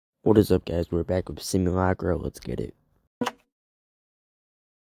What is up, guys? We're back with Simulacra. Let's get it. Do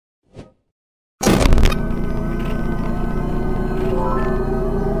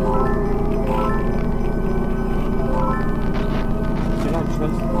not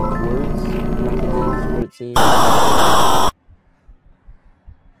trust words. Not what it seems.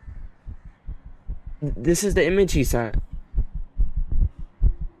 This is the image he sent.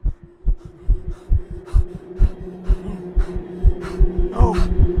 Oh!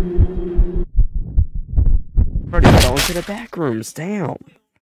 Already fell into the back rooms. Damn.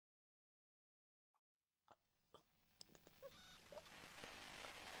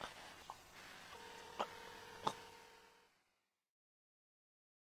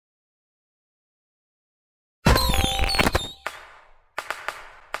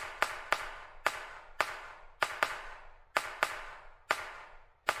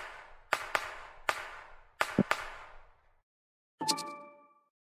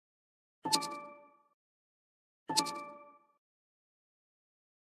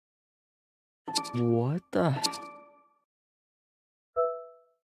 What the?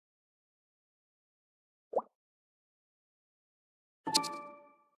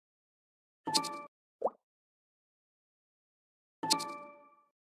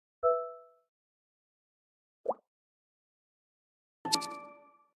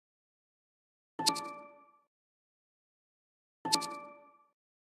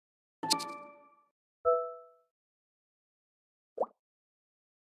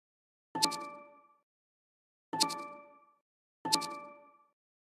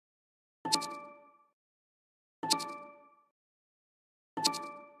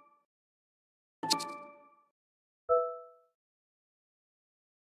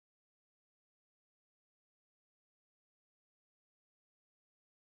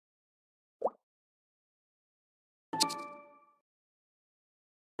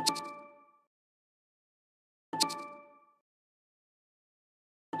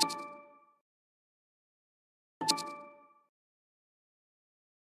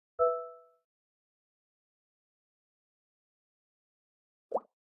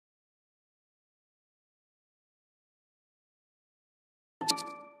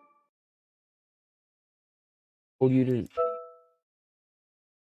 Oh, you didn't.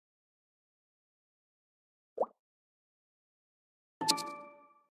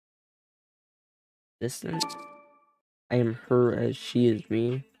 Distant? I am her as she is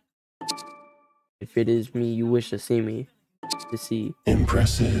me. If it is me you wish to see me, to see.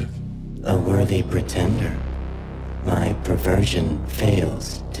 Impressive. A worthy pretender. My perversion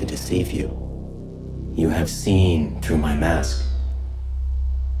fails to deceive you. You have seen through my mask.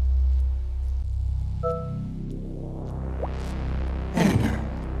 Anna.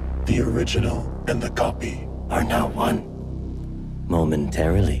 The original and the copy are now one.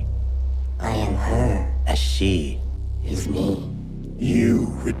 Momentarily. I am her as she is me. You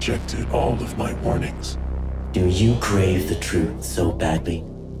rejected all of my warnings. Do you crave the truth so badly?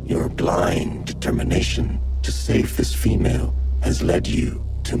 Your blind determination to save this female has led you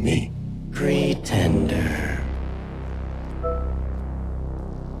to me. Pretender.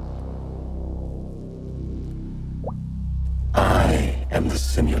 I am the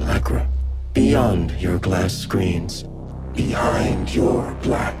Simulacra. Beyond your glass screens, behind your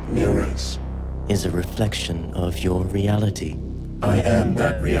black mirrors, is a reflection of your reality. I am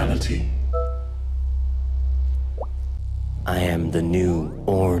that reality. I am the new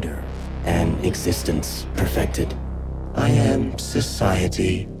order and existence perfected. I am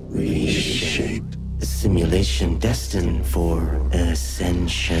society reshaped. A simulation destined for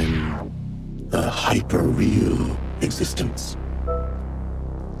ascension. A hyper-real existence.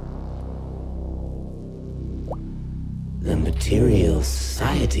 The material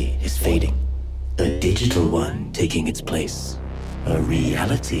society is fading. A digital one taking its place. A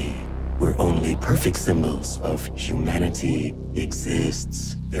reality where only perfect symbols of humanity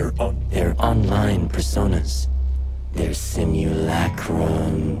exists. Their online personas. Their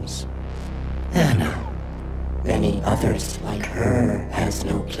simulacrums. Anna. Many others like her has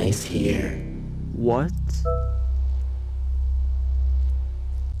no place here. What?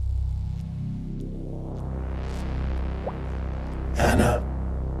 Anna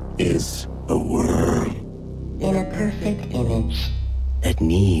is a worm. In a perfect image. That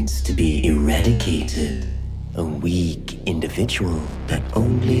needs to be eradicated. A weak individual that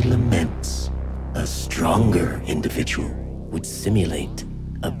only laments. A stronger individual would simulate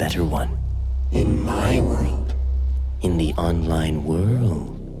a better one. In my world. In the online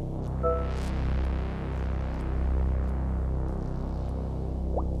world.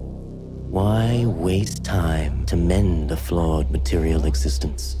 Why waste time to mend a flawed material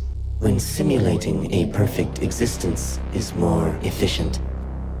existence? when simulating a perfect existence is more efficient.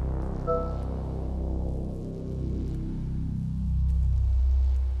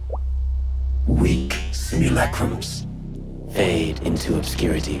 Weak simulacrums fade into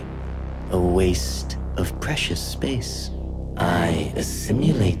obscurity, a waste of precious space. I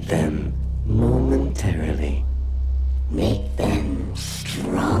assimilate them momentarily. Make them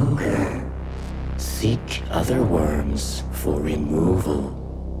stronger. Seek other worms for removal.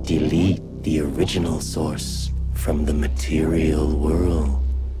 Delete the original source from the material world.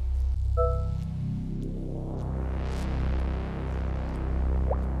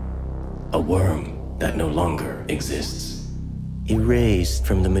 A worm that no longer exists. Erased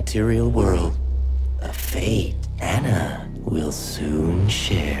from the material world. A fate Anna will soon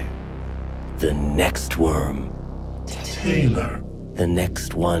share. The next worm. Taylor. The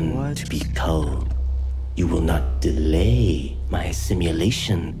next one to be culled. You will not delay my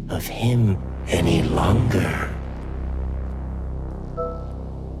simulation of him any longer.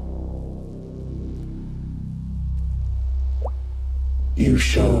 You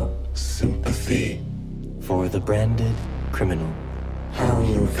show sympathy for the branded criminal. How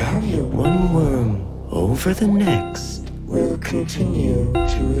you value one worm over the next will continue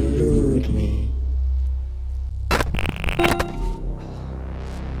to elude me.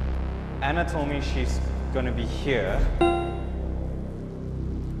 Anna told me she's gonna be here.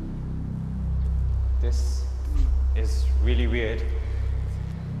 This is really weird.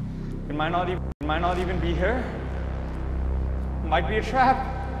 It might not even be her. It might be a trap.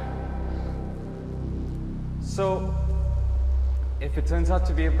 So, if it turns out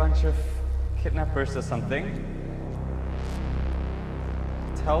to be a bunch of kidnappers or something,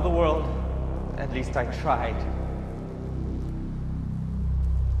 tell the world, at least I tried.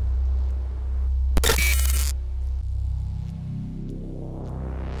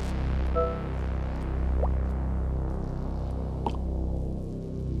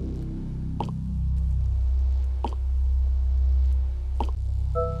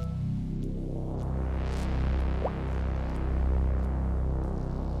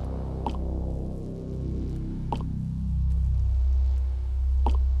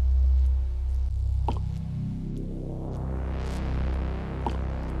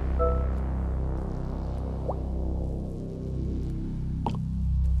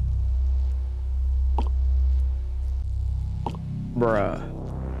 Bruh.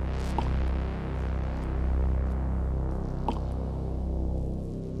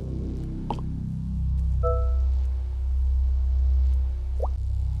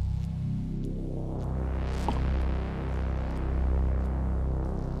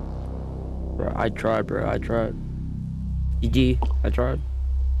 Bro, I tried, bro. I tried. GG, I tried.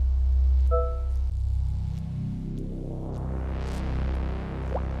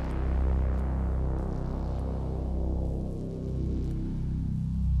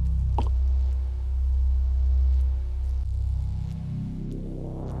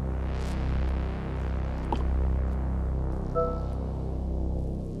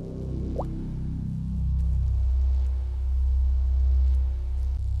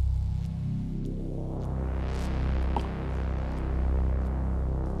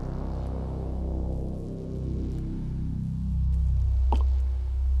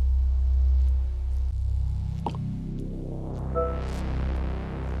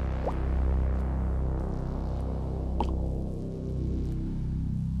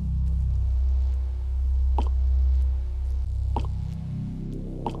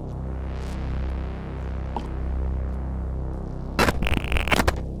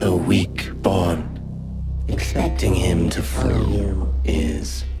 A weak bond. Expecting him to follow you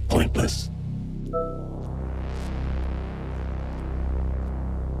is pointless.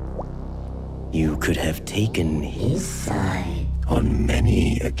 You could have taken his side on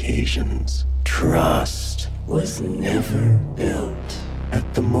many occasions. Trust was never built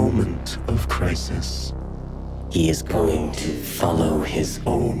at the moment of crisis. He is going to follow his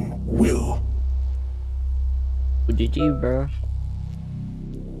own will. GG, bro.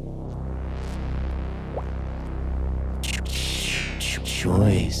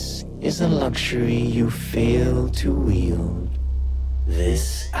 Choice is a luxury you fail to wield.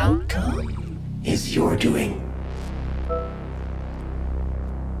 This outcome is your doing.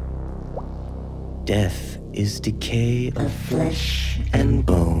 Death is decay of flesh and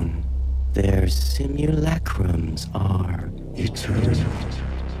bone. Their simulacrums are eternal,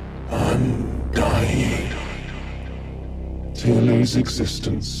 undying. Taylor's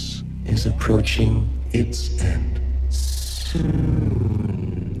existence is approaching its end.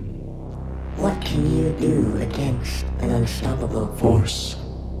 What can you do against an unstoppable force?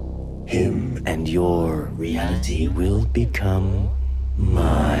 him and your reality will become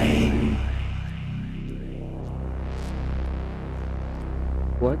mine.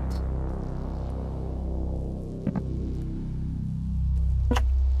 What?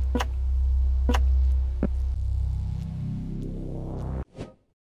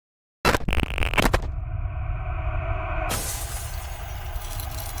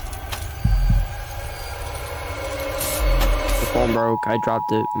 The phone broke. I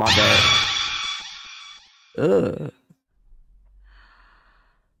dropped it. My bad. Ugh.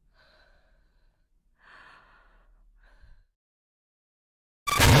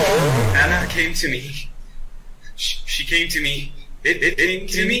 Anna came to me. She came to me. It came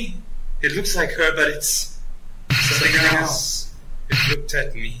to me. It looks like her, but it's something else. It looked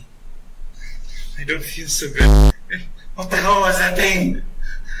at me. I don't feel so good. What the hell was that thing?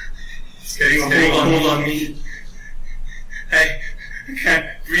 It's getting hold on me. I can't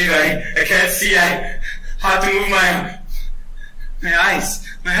breathe. I can't see. I have to move my eyes.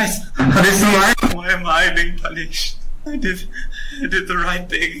 My eyes. Are they still mine? Why am I being punished? I did the right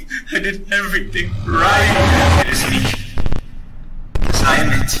thing. I did everything right. It is me. Yes, I am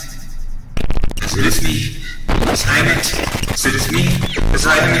it. Yes, it is me. Yes, I am it. Yes, it is me. Yes,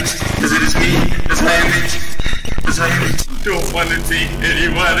 I am it. Yes, it is me. Yes, I am it. Yes, I am it. Don't want to see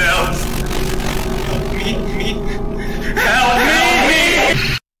anyone else. Help me. Help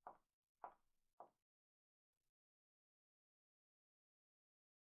me.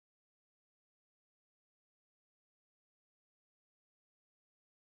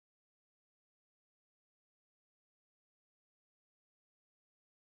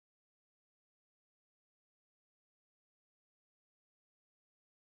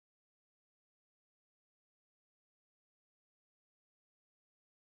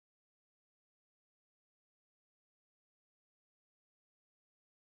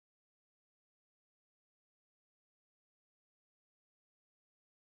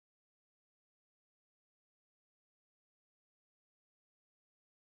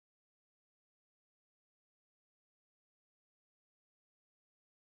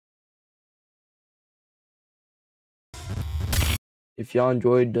 If y'all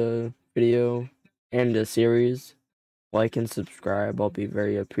enjoyed the video and the series, like and subscribe. I'll be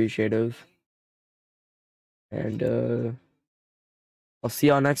very appreciative. And I'll see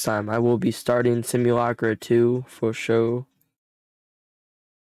y'all next time. I will be starting Simulacra 2 for show.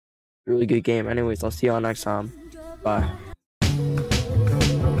 Really good game. Anyways, I'll see y'all next time. Bye.